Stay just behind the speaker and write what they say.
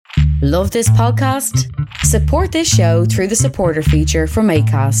Love this podcast? Support this show through the supporter feature from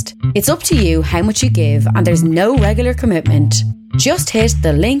Acast. It's up to you how much you give and there's no regular commitment. Just hit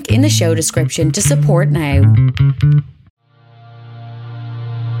the link in the show description to support now.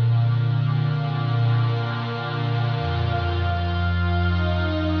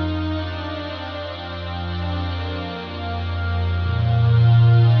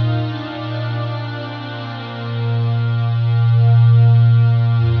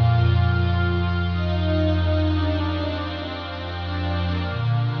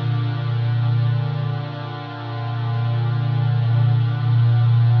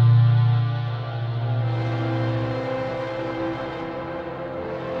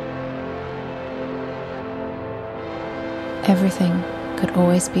 Everything could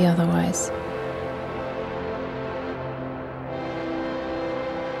always be otherwise.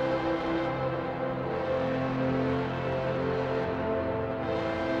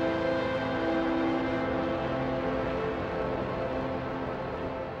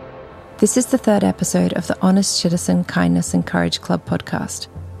 This is the third episode of the Honest Citizen Kindness and Courage Club podcast,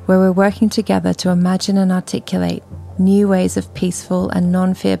 where we're working together to imagine and articulate new ways of peaceful and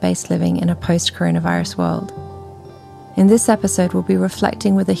non-fear-based living in a post-coronavirus world. In this episode, we'll be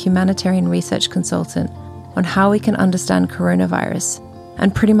reflecting with a humanitarian research consultant on how we can understand coronavirus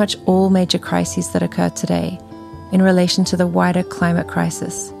and pretty much all major crises that occur today in relation to the wider climate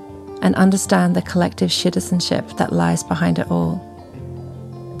crisis, and understand the collective citizenship that lies behind it all.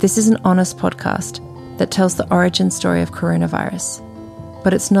 This is an honest podcast that tells the origin story of coronavirus,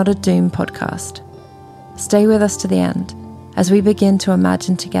 but it's not a doom podcast. Stay with us to the end as we begin to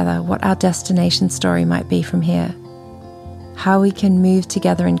imagine together what our destination story might be from here. How we can move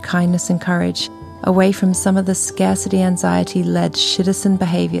together in kindness and courage away from some of the scarcity anxiety-led citizen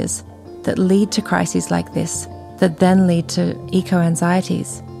behaviours that lead to crises like this, that then lead to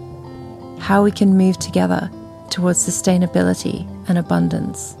eco-anxieties. How we can move together towards sustainability and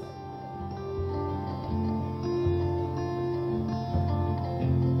abundance.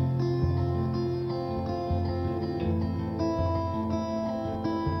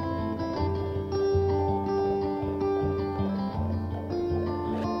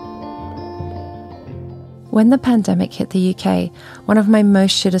 When the pandemic hit the UK, one of my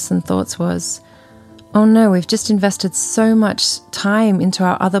most citizen thoughts was, oh no, we've just invested so much time into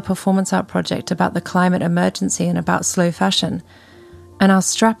our other performance art project about the climate emergency and about slow fashion. And our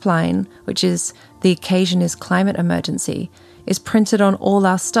strapline, which is "The occasion is climate emergency," is printed on all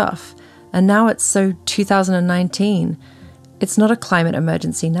our stuff. And now it's so 2019. It's not a climate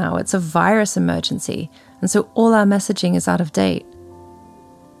emergency now, it's a virus emergency. And so all our messaging is out of date.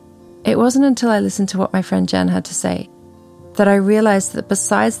 It wasn't until I listened to what my friend Jen had to say that I realised that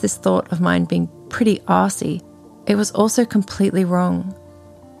besides this thought of mine being pretty arsey, it was also completely wrong.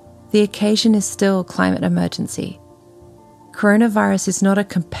 The occasion is still climate emergency. Coronavirus is not a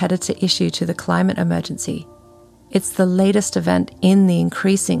competitor issue to the climate emergency. It's the latest event in the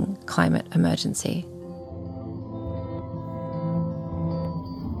increasing climate emergency.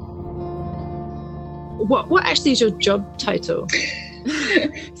 What actually is your job title?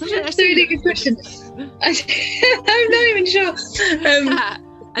 That's a really good question. I'm not even sure. I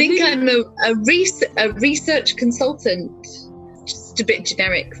think I'm a research consultant. Just a bit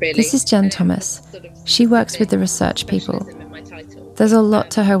generic, really. This is Jen Thomas. She works with the research people. There's a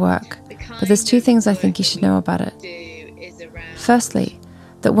lot to her work, but there's two things I think you should know about it. Firstly,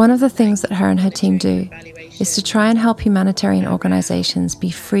 that one of the things that her and her team do is to try and help humanitarian organisations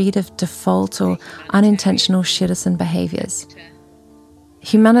be freed of default or unintentional citizen behaviours.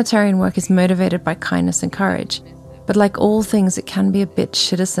 Humanitarian work is motivated by kindness and courage, but like all things, it can be a bit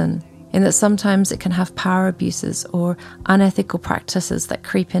citizen, in that sometimes it can have power abuses or unethical practices that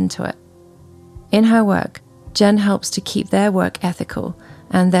creep into it. In her work, Jen helps to keep their work ethical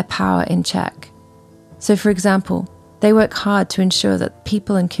and their power in check. So, for example, they work hard to ensure that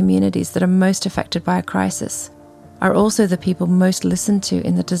people and communities that are most affected by a crisis are also the people most listened to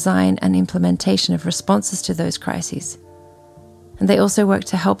in the design and implementation of responses to those crises. And they also work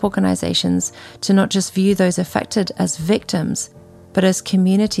to help organisations to not just view those affected as victims, but as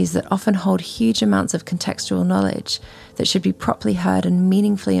communities that often hold huge amounts of contextual knowledge that should be properly heard and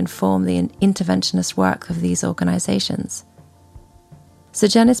meaningfully inform the interventionist work of these organisations. So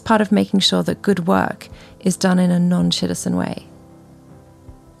Jen is part of making sure that good work is done in a non-citizen way.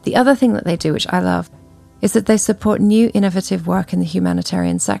 The other thing that they do, which I love, is that they support new innovative work in the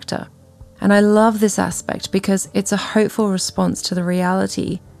humanitarian sector. And I love this aspect because it's a hopeful response to the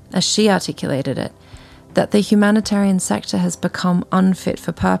reality, as she articulated it, that the humanitarian sector has become unfit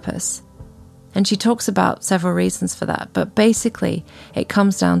for purpose. And she talks about several reasons for that, but basically it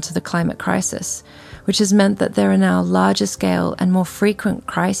comes down to the climate crisis, which has meant that there are now larger scale and more frequent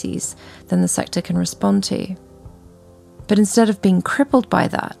crises than the sector can respond to. But instead of being crippled by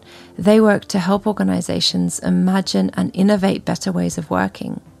that, they work to help organisations imagine and innovate better ways of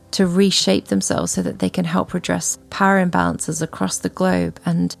working, to reshape themselves so that they can help redress power imbalances across the globe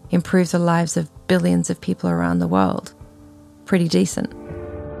and improve the lives of billions of people around the world. Pretty decent.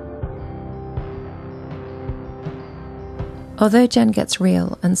 Although Jen gets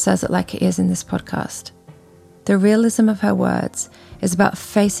real and says it like it is in this podcast, the realism of her words is about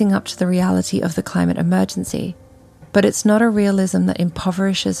facing up to the reality of the climate emergency, but it's not a realism that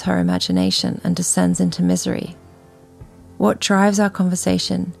impoverishes her imagination and descends into misery. What drives our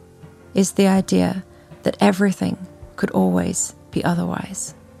conversation is the idea that everything could always be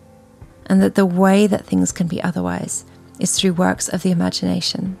otherwise, and that the way that things can be otherwise is through works of the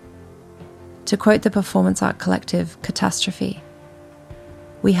imagination. To quote the performance art collective Catastrophe,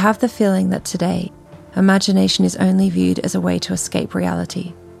 "We have the feeling that today, imagination is only viewed as a way to escape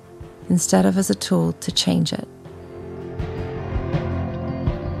reality, instead of as a tool to change it."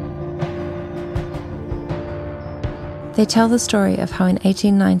 They tell the story of how in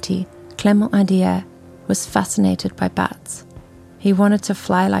 1890, Clément Indier was fascinated by bats. He wanted to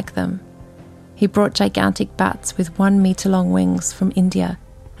fly like them. He brought gigantic bats with 1 meter long wings from India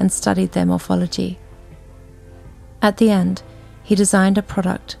and studied their morphology. At the end, he designed a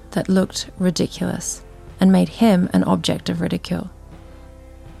product that looked ridiculous and made him an object of ridicule.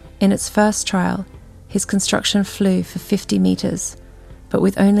 In its first trial, his construction flew for 50 meters, but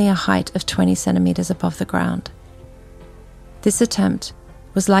with only a height of 20 centimeters above the ground. This attempt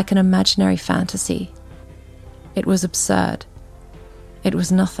was like an imaginary fantasy. It was absurd. It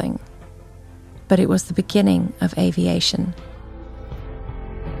was nothing. But it was the beginning of aviation.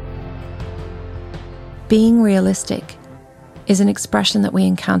 Being realistic is an expression that we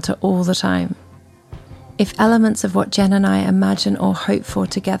encounter all the time. If elements of what Jen and I imagine or hope for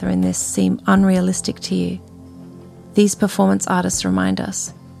together in this seem unrealistic to you, these performance artists remind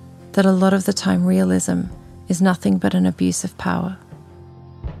us that a lot of the time realism is nothing but an abuse of power.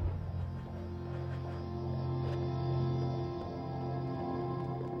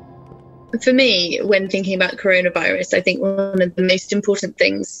 For me, when thinking about coronavirus, I think one of the most important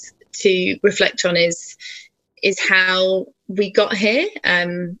things to reflect on is how we got here.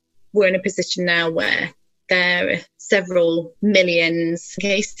 We're in a position now where there are several millions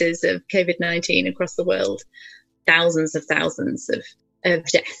cases of COVID-19 across the world, thousands of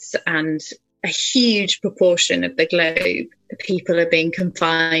deaths, and a huge proportion of the globe, people are being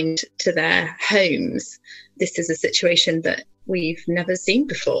confined to their homes. This is a situation that we've never seen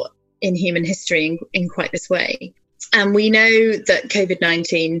before in human history in quite this way. And we know that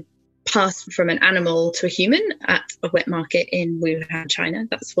COVID-19 passed from an animal to a human at a wet market in Wuhan, China.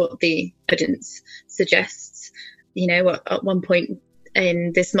 That's what the evidence suggests. You know, at one point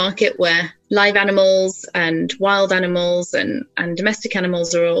in this market where live animals and wild animals and domestic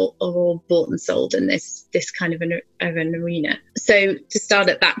animals are all bought and sold in this kind of an arena. So to start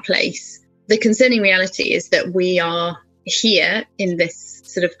at that place, the concerning reality is that we are here in this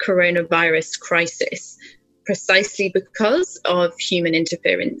sort of coronavirus crisis precisely because of human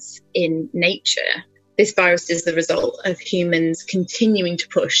interference in nature. This virus is the result of humans continuing to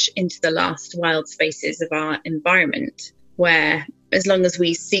push into the last wild spaces of our environment, where as long as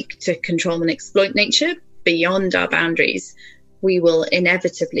we seek to control and exploit nature beyond our boundaries, we will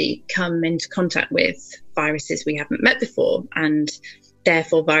inevitably come into contact with viruses we haven't met before, and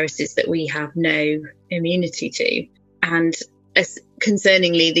therefore viruses that we have no immunity to. And as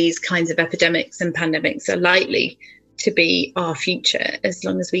concerningly, these kinds of epidemics and pandemics are likely to be our future as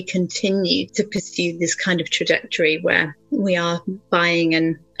long as we continue to pursue this kind of trajectory where we are buying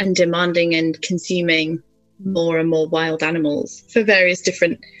and demanding and consuming more and more wild animals for various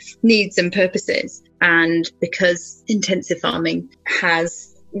different needs and purposes. And because intensive farming has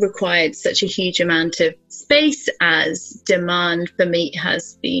required such a huge amount of space, as demand for meat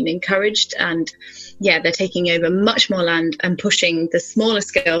has been encouraged, and they're taking over much more land and pushing the smaller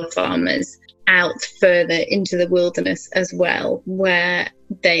scale farmers out further into the wilderness as well, where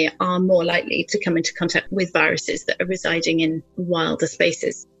they are more likely to come into contact with viruses that are residing in wilder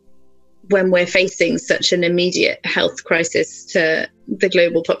spaces. When we're facing such an immediate health crisis to the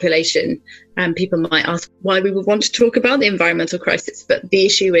global population, people might ask why we would want to talk about the environmental crisis, but the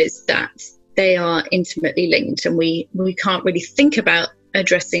issue is that they are intimately linked, and we can't really think about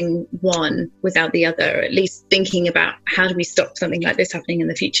addressing one without the other, or at least thinking about how do we stop something like this happening in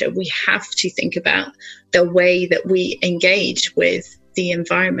the future. We have to think about the way that we engage with the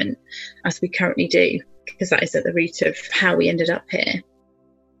environment as we currently do, because that is at the root of how we ended up here.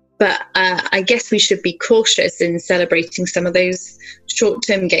 But I guess we should be cautious in celebrating some of those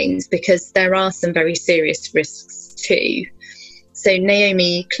short-term gains, because there are some very serious risks too. So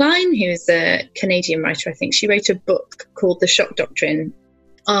Naomi Klein, who is a Canadian writer, I think, she wrote a book called The Shock Doctrine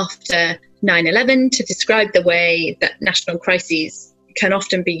after 9/11 to describe the way that national crises can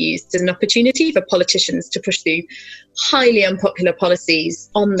often be used as an opportunity for politicians to push through highly unpopular policies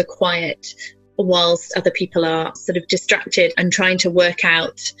on the quiet, whilst other people are sort of distracted and trying to work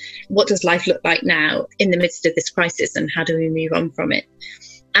out what does life look like now in the midst of this crisis and how do we move on from it.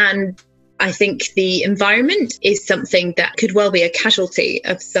 And I think the environment is something that could well be a casualty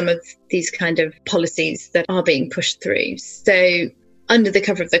of some of these kind of policies that are being pushed through. So under the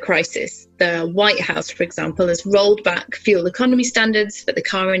cover of the crisis, the White House, for example, has rolled back fuel economy standards for the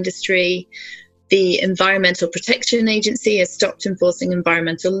car industry. The Environmental Protection Agency has stopped enforcing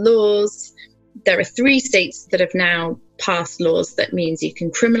environmental laws. There are 3 states that have now passed laws that means you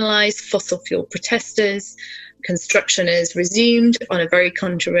can criminalise fossil fuel protesters. Construction is resumed on a very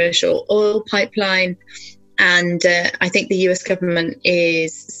controversial oil pipeline. And I think the US government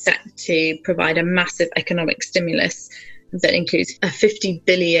is set to provide a massive economic stimulus that includes a $50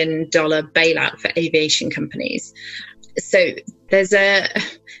 billion bailout for aviation companies. So there's a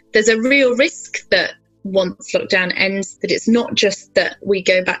real risk that once lockdown ends, that it's not just that we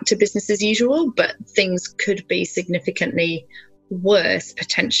go back to business as usual, but things could be significantly worse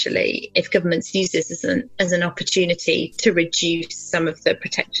potentially if governments use this as an opportunity to reduce some of the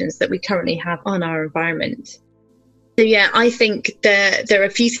protections that we currently have on our environment. So yeah, I think there are a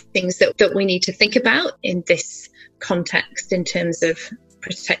few things that we need to think about in this context in terms of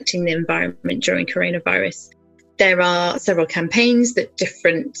protecting the environment during coronavirus. There are several campaigns that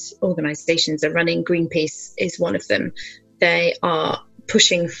different organisations are running. Greenpeace is one of them. They are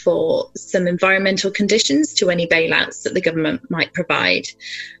pushing for some environmental conditions to any bailouts that the government might provide.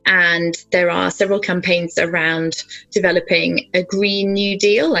 And there are several campaigns around developing a Green New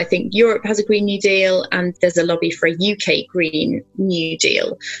Deal. I think Europe has a Green New Deal, and there's a lobby for a UK Green New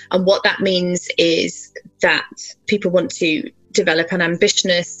Deal. And what that means is that people want to develop an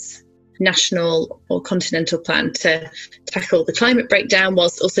ambitious national or continental plan to tackle the climate breakdown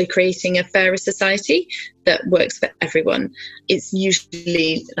whilst also creating a fairer society that works for everyone. It's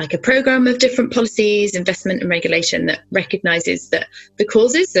usually like a programme of different policies, investment and regulation that recognises that the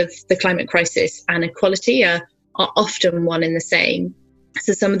causes of the climate crisis and inequality are often one and the same.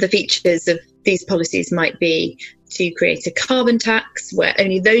 So some of the features of these policies might be to create a carbon tax where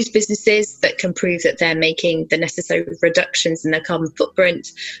only those businesses that can prove that they're making the necessary reductions in their carbon footprint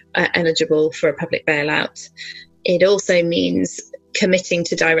are eligible for a public bailout. It also means committing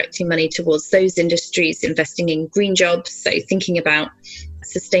to directing money towards those industries investing in green jobs, so thinking about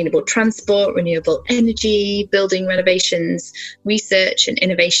sustainable transport, renewable energy, building renovations, research and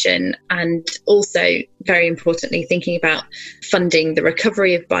innovation, and also, very importantly, thinking about funding the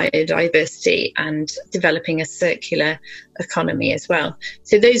recovery of biodiversity and developing a circular economy as well.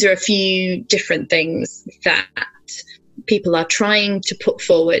 So those are a few different things that people are trying to put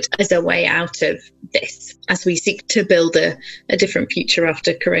forward as a way out of this as we seek to build a different future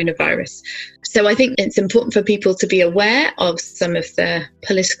after coronavirus. So I think it's important for people to be aware of some of the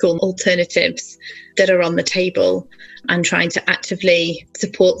political alternatives that are on the table and trying to actively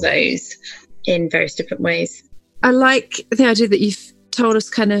support those in various different ways. I like the idea that you've told us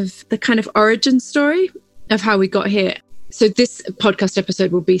the kind of origin story of how we got here. So this podcast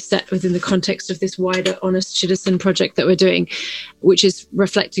episode will be set within the context of this wider Honest Citizen project that we're doing, which is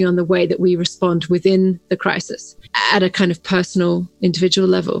reflecting on the way that we respond within the crisis at a kind of personal, individual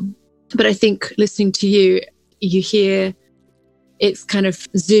level. But I think listening to you, you hear it's kind of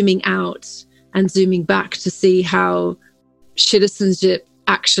zooming out and zooming back to see how citizenship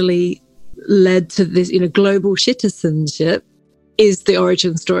actually led to this, global citizenship is the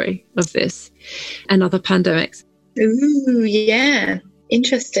origin story of this and other pandemics. Ooh, yeah.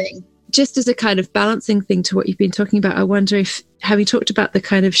 Interesting. Just as a kind of balancing thing to what you've been talking about, I wonder if, having talked about the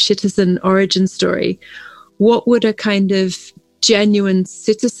kind of citizen origin story, what would a kind of genuine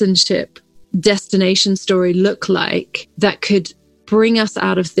citizenship destination story look like that could bring us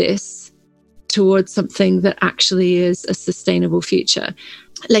out of this towards something that actually is a sustainable future?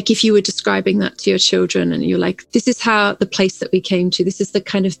 Like if you were describing that to your children and you're like, this is how the place that we came to, this is the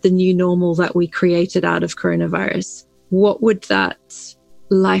kind of the new normal that we created out of coronavirus. What would that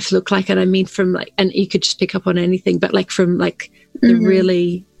life look like? And I mean from like, and you could just pick up on anything, but like from like the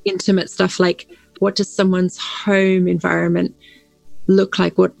really intimate stuff, like what does someone's home environment look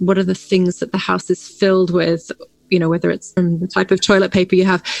like? What are the things that the house is filled with? you know, whether it's from the type of toilet paper you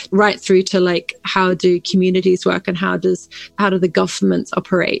have right through to like, how do communities work and how do the governments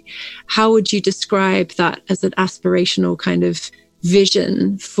operate? How would you describe that as an aspirational kind of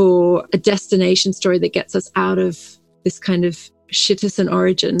vision for a destination story that gets us out of this kind of citizen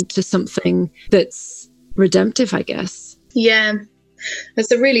origin to something that's redemptive, I guess? Yeah,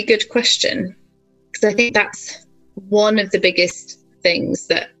 that's a really good question, because I think that's one of the biggest things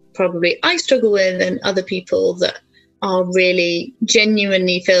that probably I struggle with, and other people that are really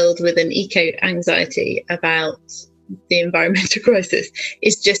genuinely filled with an eco-anxiety about the environmental crisis,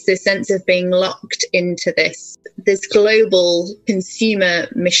 is just this sense of being locked into this global consumer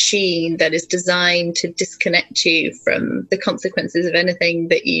machine that is designed to disconnect you from the consequences of anything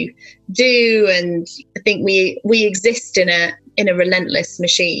that you do. And I think we exist in a relentless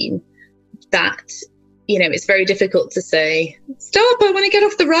machine that, you know, it's very difficult to say, stop, I want to get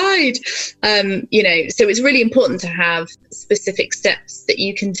off the ride. You know, so it's really important to have specific steps that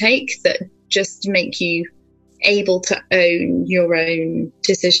you can take that just make you able to own your own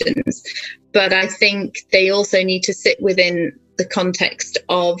decisions. But I think they also need to sit within the context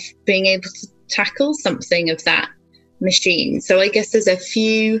of being able to tackle something of that machine. So I guess there's a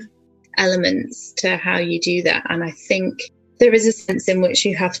few elements to how you do that. And I think there is a sense in which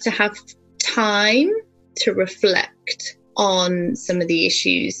you have to have time to reflect on some of the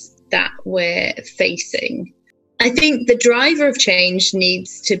issues that we're facing. I think the driver of change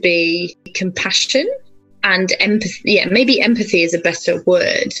needs to be compassion and empathy. Yeah, maybe empathy is a better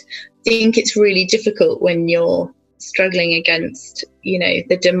word. I think it's really difficult when you're struggling against, you know,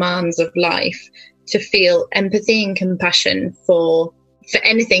 the demands of life, to feel empathy and compassion for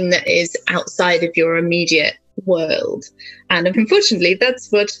anything that is outside of your immediate world. And unfortunately,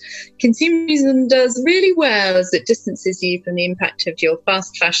 that's what consumerism does really well, is it distances you from the impact of your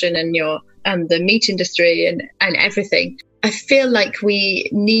fast fashion and the meat industry and everything. I feel like we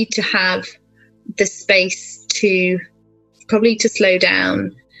need to have the space to slow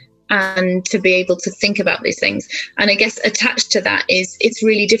down and to be able to think about these things. And I guess attached to that is it's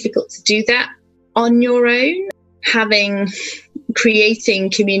really difficult to do that on your own. Creating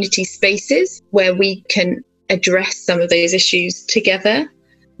community spaces where we can address some of those issues together,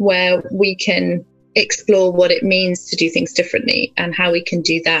 where we can explore what it means to do things differently and how we can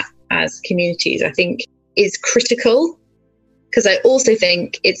do that as communities, I think is critical. Because I also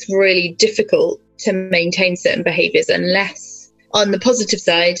think it's really difficult to maintain certain behaviours unless, on the positive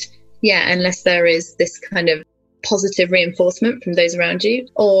side, unless there is this kind of positive reinforcement from those around you,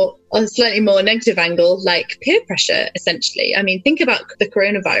 or on a slightly more negative angle, like peer pressure, essentially. I mean, think about the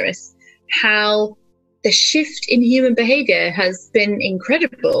coronavirus, how the shift in human behaviour has been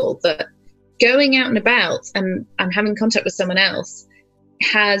incredible, that going out and about and having contact with someone else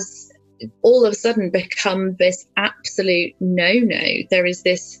has all of a sudden become this absolute no-no. There is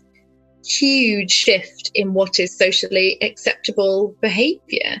this huge shift in what is socially acceptable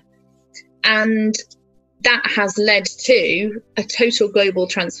behaviour. And that has led to a total global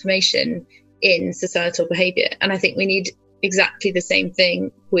transformation in societal behaviour. And I think we need exactly the same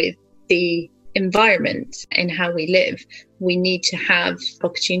thing with the environment and how we live. We need to have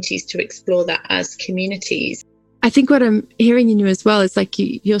opportunities to explore that as communities. I think what I'm hearing in you as well is like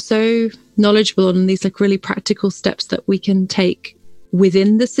you're so knowledgeable on these like really practical steps that we can take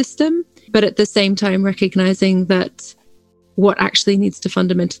within the system, but at the same time recognizing that what actually needs to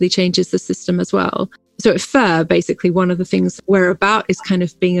fundamentally change is the system as well. So at FUR, basically one of the things we're about is kind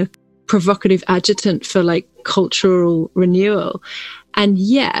of being a provocative adjutant for like cultural renewal. And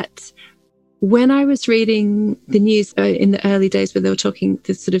yet, when I was reading the news in the early days where they were talking,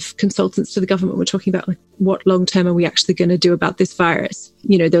 the sort of consultants to the government were talking about like, what long-term are we actually going to do about this virus?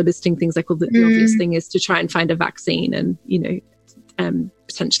 You know, they're listing things like, well, the obvious thing is to try and find a vaccine and, you know,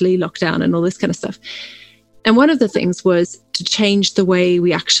 potentially lockdown and all this kind of stuff. And one of the things was to change the way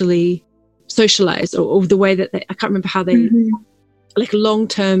we actually socialize, or the way that I can't remember how they, like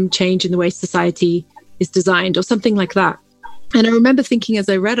long-term change in the way society is designed or something like that. And I remember thinking as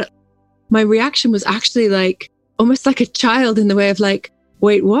I read it, my reaction was actually like almost like a child in the way of like,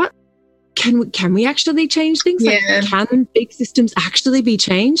 wait, what? Can we actually change things? Like, can big systems actually be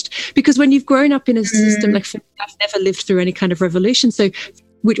changed? Because when you've grown up in a system, like I've never lived through any kind of revolution, so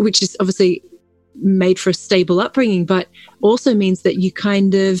which is obviously made for a stable upbringing, but also means that you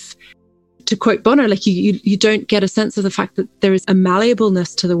kind of, to quote Bono, like you don't get a sense of the fact that there is a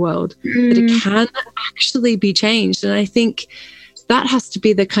malleableness to the world, that it can actually be changed. And I think that has to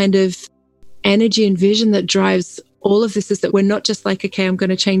be the kind of energy and vision that drives all of this is that we're not just like, okay, I'm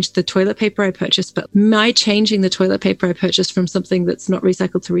going to change the toilet paper I purchased, but my changing the toilet paper I purchased from something that's not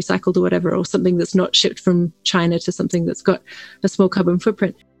recycled to recycled or whatever, or something that's not shipped from China to something that's got a small carbon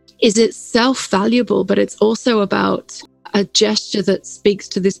footprint, is itself valuable, but it's also about a gesture that speaks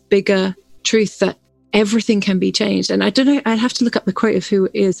to this bigger truth that everything can be changed. And I don't know, I'd have to look up the quote of who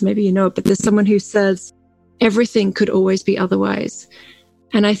it is, maybe you know it, but there's someone who says, everything could always be otherwise.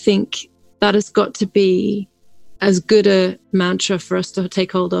 And I think that has got to be as good a mantra for us to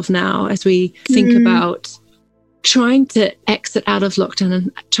take hold of now as we think about trying to exit out of lockdown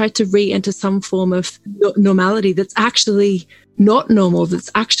and try to re-enter some form of normality that's actually not normal, that's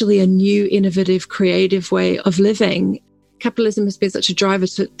actually a new, innovative, creative way of living. Capitalism has been such a driver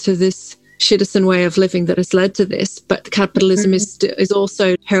to this citizen way of living that has led to this, but capitalism is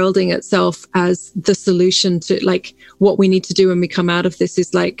also heralding itself as the solution to like what we need to do when we come out of this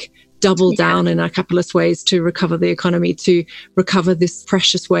is like double down in our capitalist ways to recover the economy, to recover this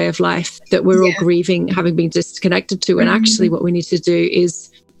precious way of life that we're all grieving, having been disconnected to. And actually what we need to do is,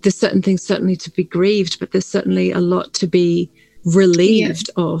 there's certain things certainly to be grieved, but there's certainly a lot to be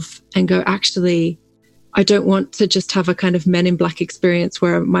relieved of and go, actually, I don't want to just have a kind of Men in Black experience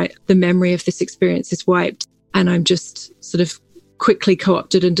where the memory of this experience is wiped and I'm just sort of quickly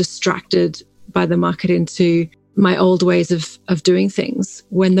co-opted and distracted by the market into my old ways of doing things,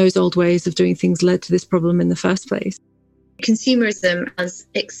 when those old ways of doing things led to this problem in the first place. Consumerism has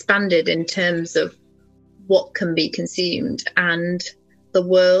expanded in terms of what can be consumed, and the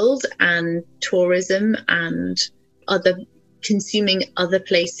world and tourism and consuming other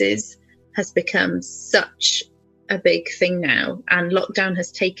places has become such a big thing now, and lockdown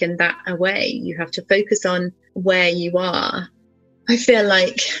has taken that away. You have to focus on where you are. I feel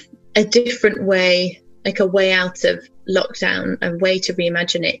like a different way, like a way out of lockdown, a way to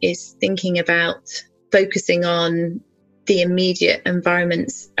reimagine it is thinking about focusing on the immediate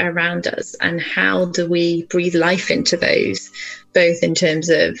environments around us and how do we breathe life into those, both in terms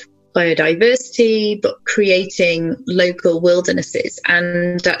of biodiversity, but creating local wildernesses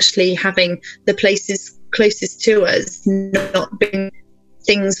and actually having the places closest to us not being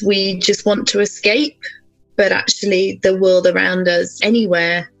things we just want to escape, but actually the world around us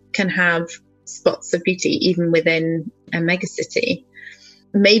anywhere can have spots of beauty, even within a megacity.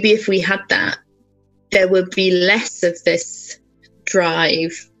 Maybe if we had that, there would be less of this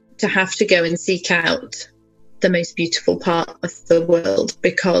drive to have to go and seek out the most beautiful part of the world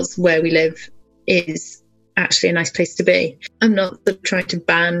because where we live is actually a nice place to be. I'm not trying to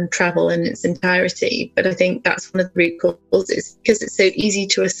ban travel in its entirety, but I think that's one of the root causes, because it's so easy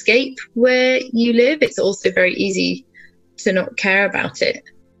to escape where you live. It's also very easy to not care about it.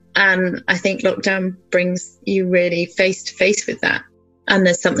 And I think lockdown brings you really face to face with that. And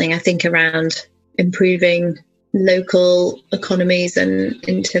there's something I think around improving local economies and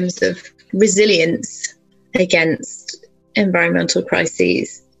in terms of resilience against environmental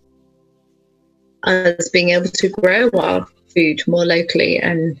crises, us being able to grow our food more locally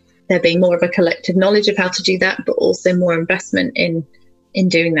and there being more of a collective knowledge of how to do that, but also more investment in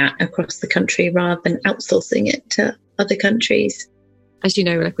doing that across the country rather than outsourcing it to other countries. As you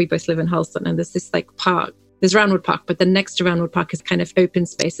know, like we both live in Hull, and there's this like park, there's Roundwood Park, but the next to Roundwood Park is kind of open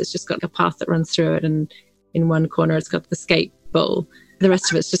space. It's just got a path that runs through it, and in one corner it's got the skate bowl. The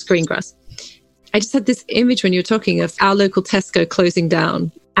rest of it's just green grass. I just had this image when you were talking of our local Tesco closing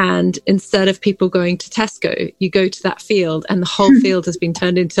down, and instead of people going to Tesco, you go to that field and the whole field has been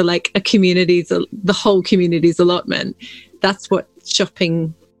turned into like the whole community's allotment. That's what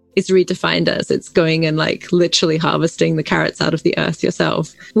shopping is redefined as. It's going and like literally harvesting the carrots out of the earth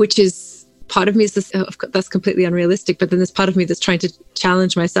yourself, which is part of me is this, that's completely unrealistic. But then there's part of me that's trying to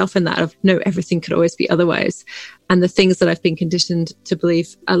challenge myself in that of no, everything could always be otherwise. And the things that I've been conditioned to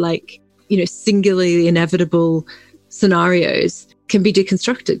believe are like, you know, singularly inevitable scenarios can be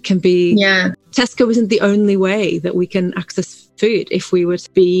deconstructed, can be, Tesco isn't the only way that we can access food if we were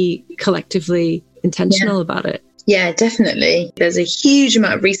to be collectively intentional about it. Yeah, definitely. There's a huge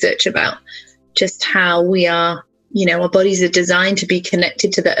amount of research about just how we are, you know, our bodies are designed to be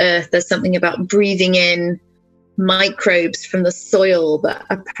connected to the earth. There's something about breathing in microbes from the soil that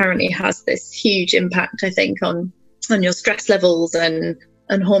apparently has this huge impact, I think, on your stress levels and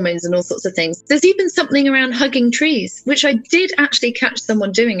hormones and all sorts of things. There's even something around hugging trees, which I did actually catch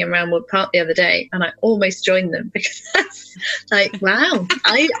someone doing in Roundwood Park the other day, and I almost joined them because that's like, wow,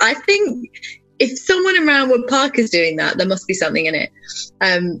 I think if someone in Roundwood Park is doing that, there must be something in it.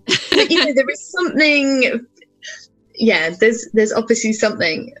 But, you know, there is something, there's obviously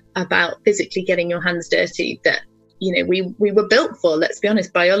something about physically getting your hands dirty that, you know, we were built for. Let's be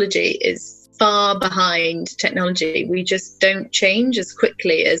honest, biology is far behind technology. We just don't change as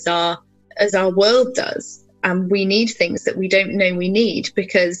quickly as our world does. And we need things that we don't know we need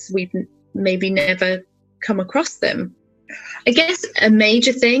because we've maybe never come across them. I guess a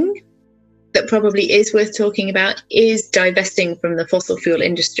major thing that probably is worth talking about is divesting from the fossil fuel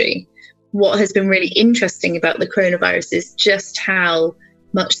industry. What has been really interesting about the coronavirus is just how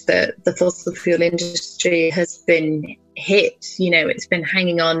much the fossil fuel industry has been hit. You know, it's been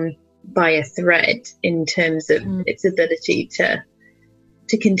hanging on by a thread in terms of its ability to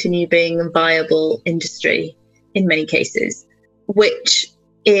continue being a viable industry in many cases, which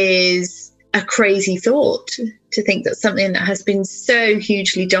is a crazy thought to think that something that has been so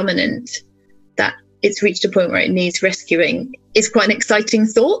hugely dominant that it's reached a point where it needs rescuing is quite an exciting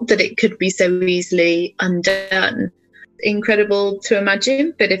thought, that it could be so easily undone. Incredible to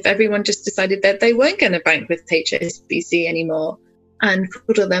imagine, but if everyone just decided that they weren't going to bank with HSBC anymore and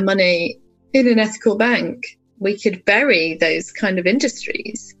put all their money in an ethical bank, we could bury those kind of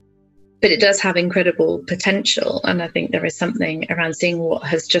industries. But it does have incredible potential, and I think there is something around seeing what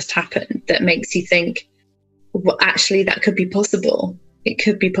has just happened that makes you think, well, actually that could be possible. It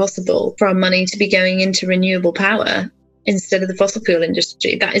could be possible for our money to be going into renewable power instead of the fossil fuel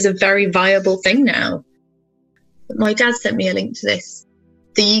industry. That is a very viable thing now. My dad sent me a link to this.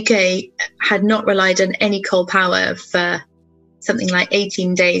 The UK had not relied on any coal power for something like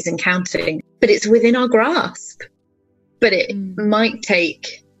 18 days and counting, but it's within our grasp. But it might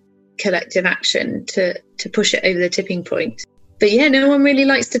take collective action to push it over the tipping point. But yeah, no one really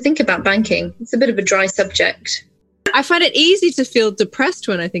likes to think about banking. It's a bit of a dry subject. I find it easy to feel depressed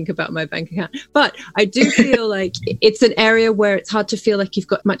when I think about my bank account, but I do feel like it's an area where it's hard to feel like you've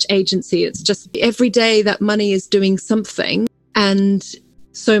got much agency. It's just every day that money is doing something, and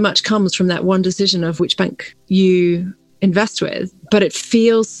so much comes from that one decision of which bank you invest with. But it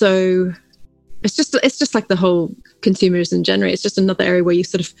feels so, it's just like the whole consumerism generally. It's just another area where you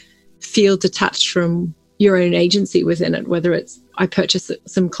sort of feel detached from your own agency within it, whether it's I purchase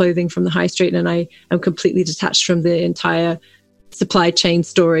some clothing from the high street and I am completely detached from the entire supply chain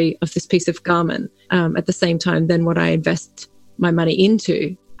story of this piece of garment. At the same time, then what I invest my money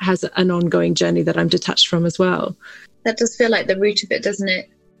into has an ongoing journey that I'm detached from as well. That does feel like the root of it, doesn't it?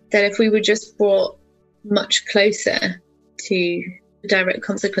 That if we were just brought much closer to the direct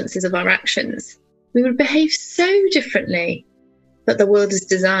consequences of our actions, we would behave so differently. But the world is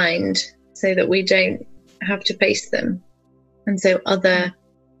designed so that we don't have to face them. And so other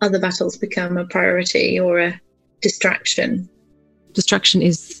battles become a priority or a distraction. Distraction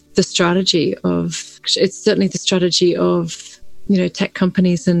is the strategy of, it's certainly the strategy of, tech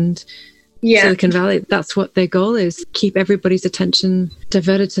companies and Silicon Valley. That's what their goal is. Keep everybody's attention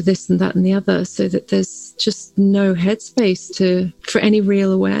diverted to this and that and the other, so that there's just no headspace for any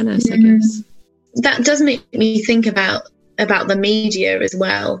real awareness, I guess. That does make me think about the media as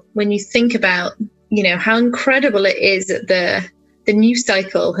well. When you think about, how incredible it is that the news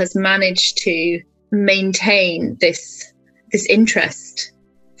cycle has managed to maintain this interest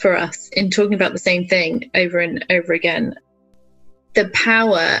for us in talking about the same thing over and over again. The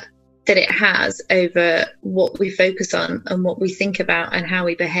power that it has over what we focus on and what we think about and how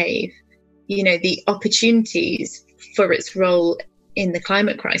we behave, the opportunities for its role in the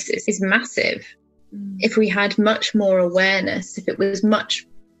climate crisis is massive. If we had much more awareness, if it was much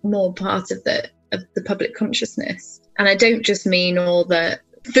more part of the public consciousness. And I don't just mean all the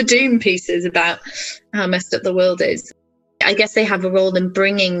doom pieces about how messed up the world is. I guess they have a role in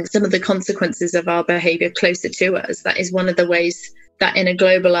bringing some of the consequences of our behaviour closer to us. That is one of the ways that in a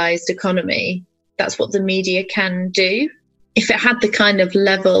globalised economy, that's what the media can do. If it had the kind of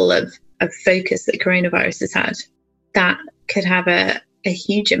level of focus that coronavirus has had, that could have a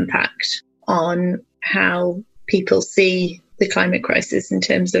huge impact on how people see the climate crisis in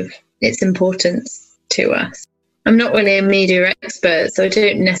terms of its importance to us. I'm not really a media expert, so I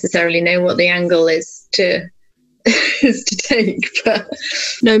don't necessarily know what the angle is to take. But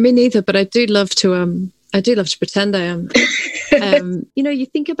no, me neither. But I do love to pretend I am. You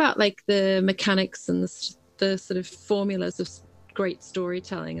think about like the mechanics and the sort of formulas of great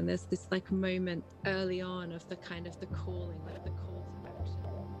storytelling, and there's this like moment early on of the kind of the calling, like the call to action.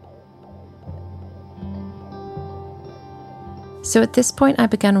 So at this point, I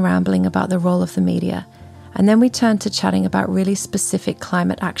began rambling about the role of the media, and then we turned to chatting about really specific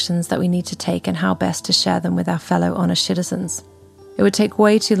climate actions that we need to take and how best to share them with our fellow honest citizens. It would take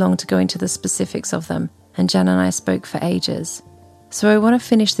way too long to go into the specifics of them, and Jen and I spoke for ages. So I want to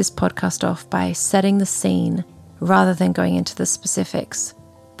finish this podcast off by setting the scene rather than going into the specifics.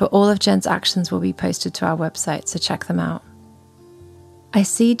 But all of Jen's actions will be posted to our website, so check them out. I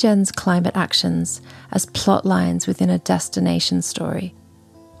see Jen's climate actions as plot lines within a destination story,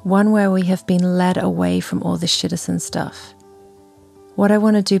 one where we have been led away from all this citizen stuff. What I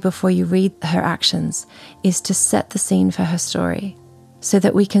want to do before you read her actions is to set the scene for her story, so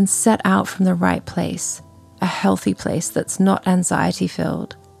that we can set out from the right place, a healthy place that's not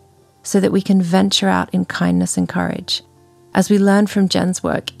anxiety-filled, so that we can venture out in kindness and courage. As we learn from Jen's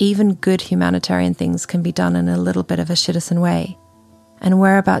work, even good humanitarian things can be done in a little bit of a citizen way, and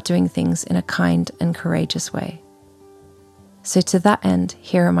we're about doing things in a kind and courageous way. So to that end,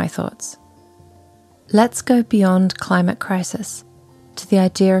 here are my thoughts. Let's go beyond climate crisis to the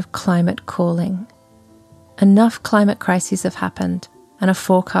idea of climate calling. Enough climate crises have happened and are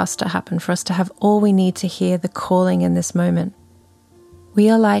forecast to happen for us to have all we need to hear the calling in this moment. We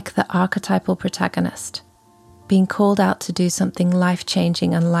are like the archetypal protagonist, being called out to do something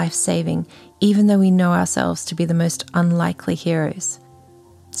life-changing and life-saving, even though we know ourselves to be the most unlikely heroes.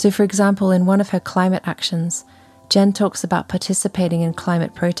 So for example, in one of her climate actions, Jen talks about participating in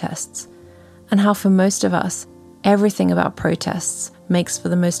climate protests, and how for most of us, everything about protests makes for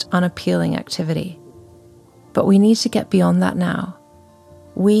the most unappealing activity. But we need to get beyond that now.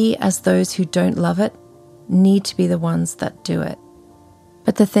 We, as those who don't love it, need to be the ones that do it.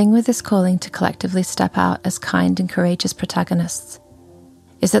 But the thing with this calling to collectively step out as kind and courageous protagonists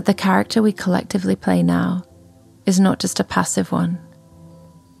is that the character we collectively play now is not just a passive one.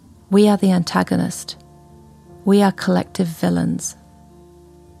 We are the antagonist. We are collective villains.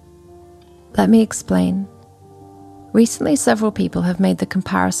 Let me explain. Recently, several people have made the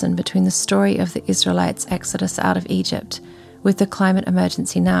comparison between the story of the Israelites' exodus out of Egypt with the climate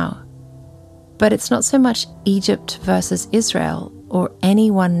emergency now. But it's not so much Egypt versus Israel or any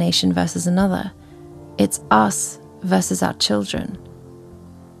one nation versus another. It's us versus our children.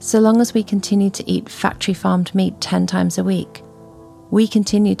 So long as we continue to eat factory-farmed meat 10 times a week, we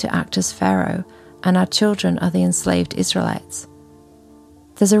continue to act as Pharaoh, and our children are the enslaved Israelites.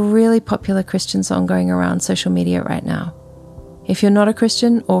 There's a really popular Christian song going around social media right now. If you're not a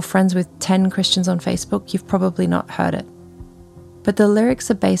Christian or friends with 10 Christians on Facebook, you've probably not heard it. But the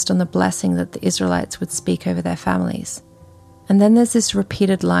lyrics are based on the blessing that the Israelites would speak over their families. And then there's this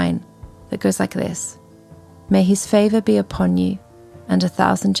repeated line that goes like this: "May his favor be upon you and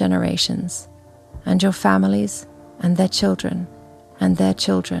 1,000 generations, and your families and their children, and their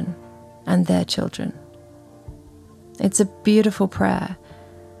children, and their children." It's a beautiful prayer.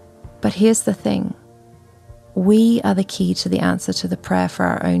 But here's the thing. We are the key to the answer to the prayer for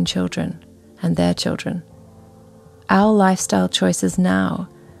our own children and their children. Our lifestyle choices now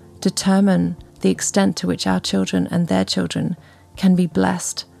determine the extent to which our children and their children can be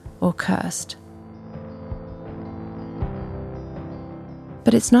blessed or cursed.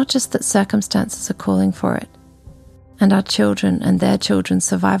 But it's not just that circumstances are calling for it, and our children and their children's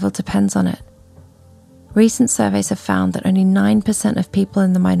survival depends on it. Recent surveys have found that only 9% of people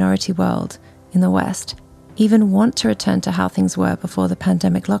in the minority world, in the West, even want to return to how things were before the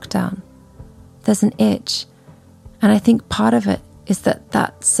pandemic lockdown. There's an itch, and I think part of it is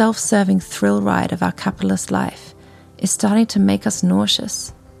that self-serving thrill ride of our capitalist life is starting to make us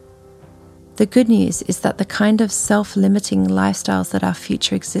nauseous. The good news is that the kind of self-limiting lifestyles that our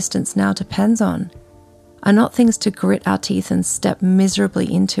future existence now depends on are not things to grit our teeth and step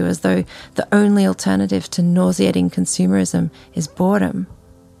miserably into as though the only alternative to nauseating consumerism is boredom.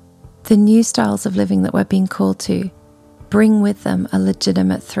 The new styles of living that we're being called to bring with them a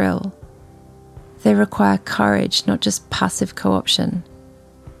legitimate thrill. They require courage, not just passive co-option.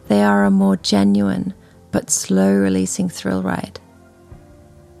 They are a more genuine but slow-releasing thrill ride.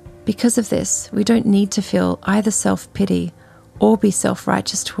 Because of this, we don't need to feel either self-pity or be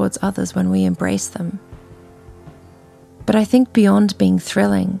self-righteous towards others when we embrace them. But I think beyond being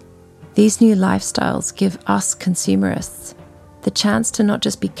thrilling, these new lifestyles give us consumerists the chance to not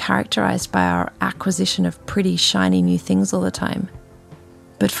just be characterized by our acquisition of pretty, shiny new things all the time,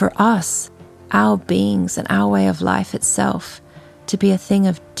 but for us, our beings and our way of life itself, to be a thing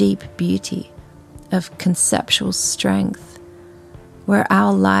of deep beauty, of conceptual strength, where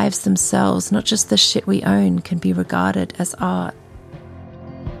our lives themselves, not just the shit we own, can be regarded as art.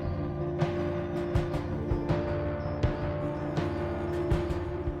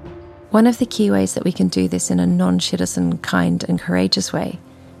 One of the key ways that we can do this in a non-citizen, kind and courageous way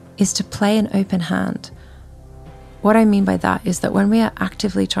is to play an open hand. What I mean by that is that when we are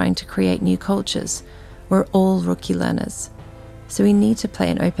actively trying to create new cultures, we're all rookie learners. So we need to play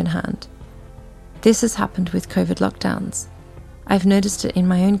an open hand. This has happened with COVID lockdowns. I've noticed it in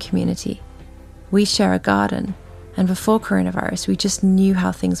my own community. We share a garden, and before coronavirus, we just knew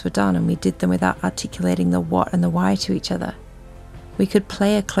how things were done and we did them without articulating the what and the why to each other. We could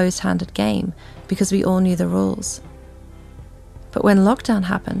play a close-handed game because we all knew the rules. But when lockdown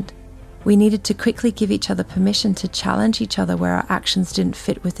happened, we needed to quickly give each other permission to challenge each other where our actions didn't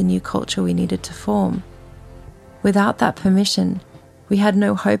fit with the new culture we needed to form. Without that permission, we had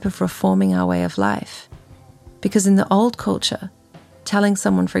no hope of reforming our way of life. Because in the old culture, telling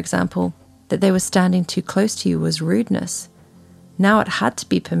someone, for example, that they were standing too close to you was rudeness. Now it had to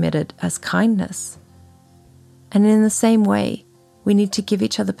be permitted as kindness. And in the same way, we need to give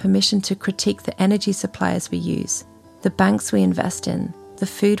each other permission to critique the energy suppliers we use, the banks we invest in, the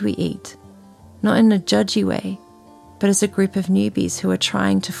food we eat, not in a judgy way, but as a group of newbies who are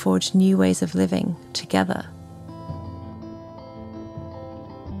trying to forge new ways of living together.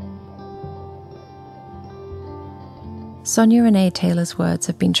 Sonia Renee Taylor's words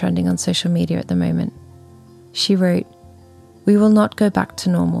have been trending on social media at the moment. She wrote, "We will not go back to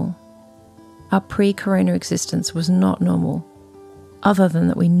normal. Our pre-corona existence was not normal, other than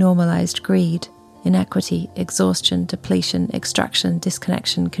that we normalized greed, inequity, exhaustion, depletion, extraction,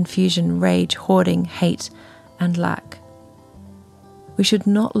 disconnection, confusion, rage, hoarding, hate, and lack. We should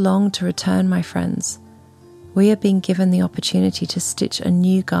not long to return, my friends. We are being given the opportunity to stitch a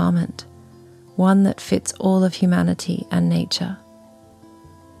new garment, one that fits all of humanity and nature.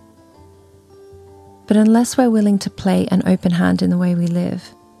 But unless we're willing to play an open hand in the way we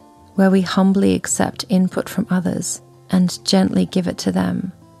live, where we humbly accept input from others and gently give it to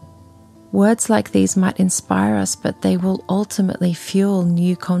them, words like these might inspire us, but they will ultimately fuel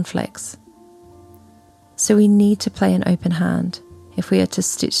new conflicts. So we need to play an open hand if we are to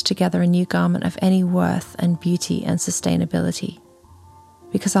stitch together a new garment of any worth and beauty and sustainability,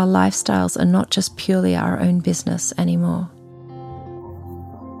 because our lifestyles are not just purely our own business anymore.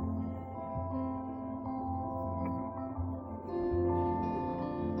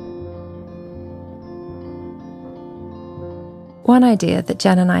 One idea that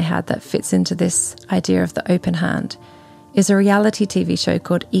Jen and I had that fits into this idea of the open hand is a reality TV show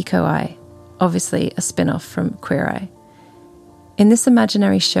called Eco Eye, obviously a spin-off from Queer Eye. In this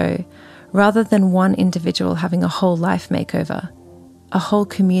imaginary show, rather than one individual having a whole life makeover, a whole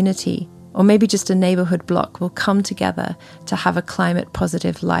community, or maybe just a neighborhood block will come together to have a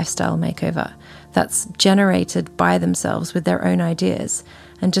climate-positive lifestyle makeover that's generated by themselves with their own ideas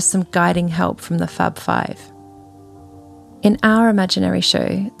and just some guiding help from the Fab Five. In our imaginary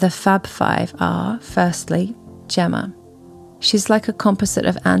show, the Fab Five are, firstly, Gemma. She's like a composite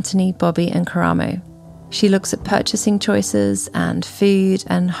of Anthony, Bobby, and Karamo. She looks at purchasing choices and food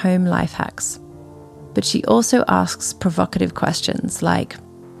and home life hacks. But she also asks provocative questions like,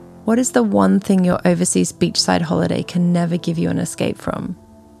 what is the one thing your overseas beachside holiday can never give you an escape from?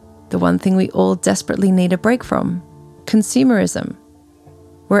 The one thing we all desperately need a break from? Consumerism.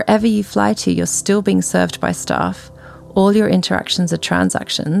 Wherever you fly to, you're still being served by staff. All your interactions are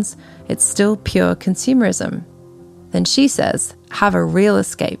transactions. It's still pure consumerism. Then she says, have a real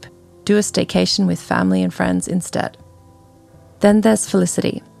escape. Do a staycation with family and friends instead. Then there's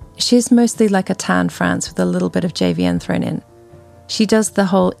Felicity. She's mostly like a tan France with a little bit of JVN thrown in. She does the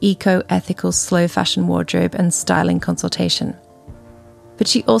whole eco-ethical slow fashion wardrobe and styling consultation. But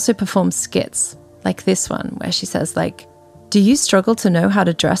she also performs skits, like this one, where she says do you struggle to know how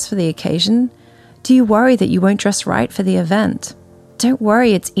to dress for the occasion? Do you worry that you won't dress right for the event? Don't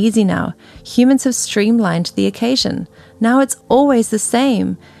worry, it's easy now. Humans have streamlined the occasion. Now it's always the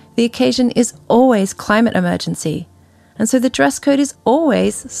same. The occasion is always climate emergency. And so the dress code is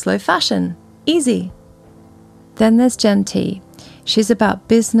always slow fashion. Easy. Then there's Jen T. She's about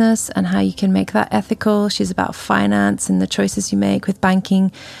business and how you can make that ethical. She's about finance and the choices you make with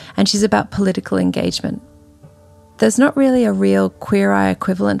banking. And she's about political engagement. There's not really a real Queer Eye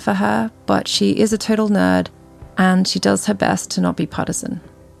equivalent for her, but she is a total nerd and she does her best to not be partisan.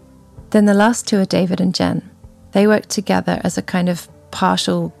 Then the last two are David and Jen. They work together as a kind of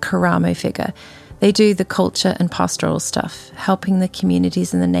partial Karamo figure. They do the culture and pastoral stuff, helping the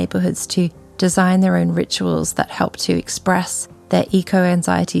communities and the neighborhoods to design their own rituals that help to express their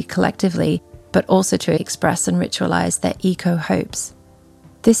eco-anxiety collectively, but also to express and ritualize their eco-hopes.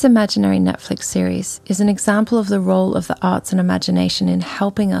 This imaginary Netflix series is an example of the role of the arts and imagination in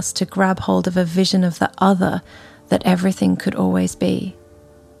helping us to grab hold of a vision of the other that everything could always be.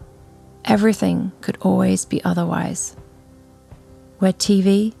 Everything could always be otherwise. Where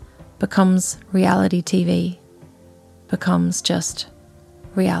TV becomes reality TV, becomes just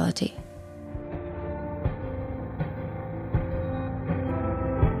reality.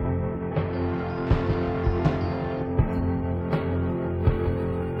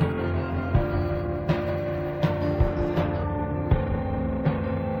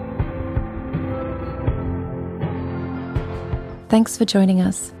 Thanks for joining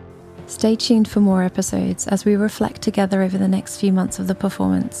us. Stay tuned for more episodes as we reflect together over the next few months of the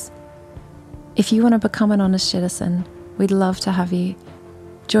performance. If you want to become an honest citizen, we'd love to have you.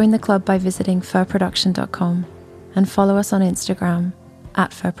 Join the club by visiting furproduction.com and follow us on Instagram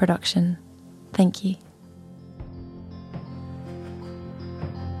 @furproduction. Thank you.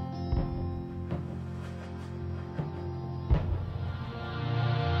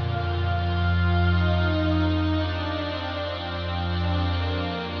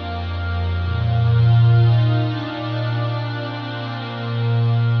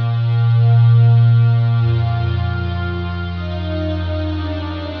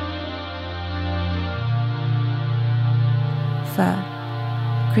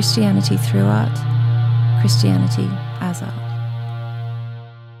 Fur. Christianity through art. Christianity as art.